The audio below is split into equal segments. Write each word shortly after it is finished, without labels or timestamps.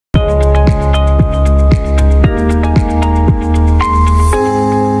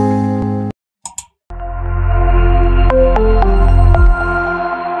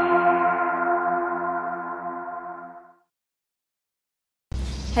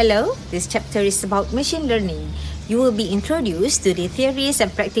Hello, this chapter is about machine learning. You will be introduced to the theories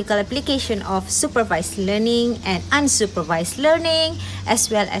and practical application of supervised learning and unsupervised learning, as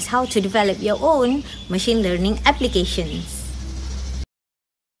well as how to develop your own machine learning applications.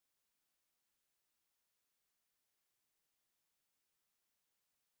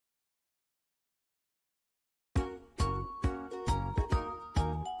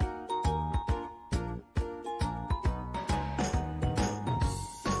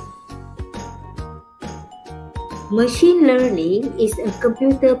 Machine learning is a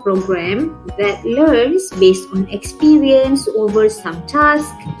computer program that learns based on experience over some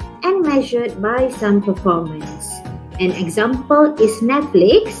task and measured by some performance. An example is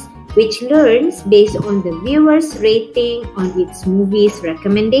Netflix, which learns based on the viewer's rating on its movies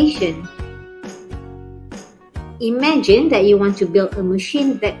recommendation. Imagine that you want to build a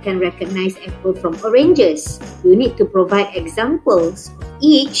machine that can recognize apple from oranges. You need to provide examples of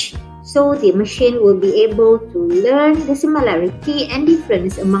each, so the machine will be able to learn the similarity and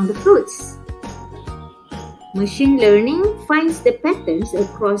difference among the fruits. Machine learning finds the patterns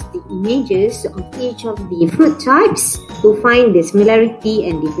across the images of each of the fruit types to find the similarity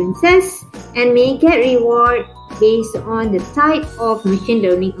and differences, and may get reward based on the type of machine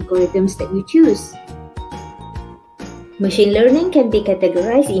learning algorithms that you choose. Machine learning can be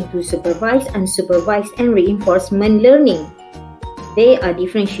categorized into supervised, unsupervised, and reinforcement learning. They are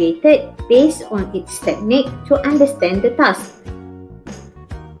differentiated based on its technique to understand the task.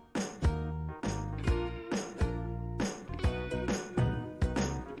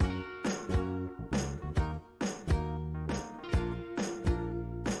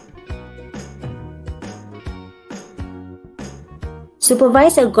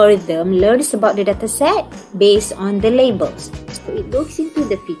 Supervised algorithm learns about the dataset based on the labels. So it looks into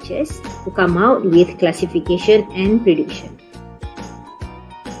the features to come out with classification and prediction.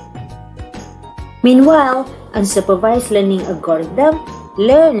 Meanwhile, unsupervised learning algorithm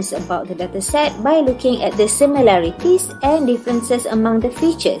learns about the dataset by looking at the similarities and differences among the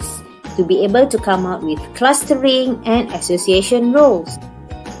features to be able to come out with clustering and association rules.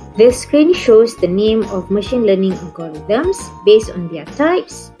 The screen shows the name of machine learning algorithms based on their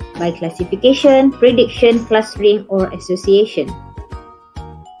types by classification, prediction, clustering, or association.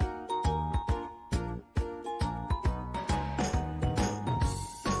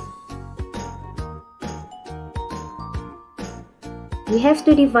 We have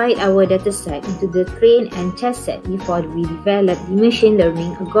to divide our dataset into the train and test set before we develop the machine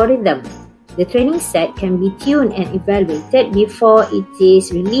learning algorithm. The training set can be tuned and evaluated before it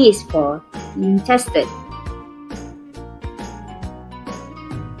is released for being tested.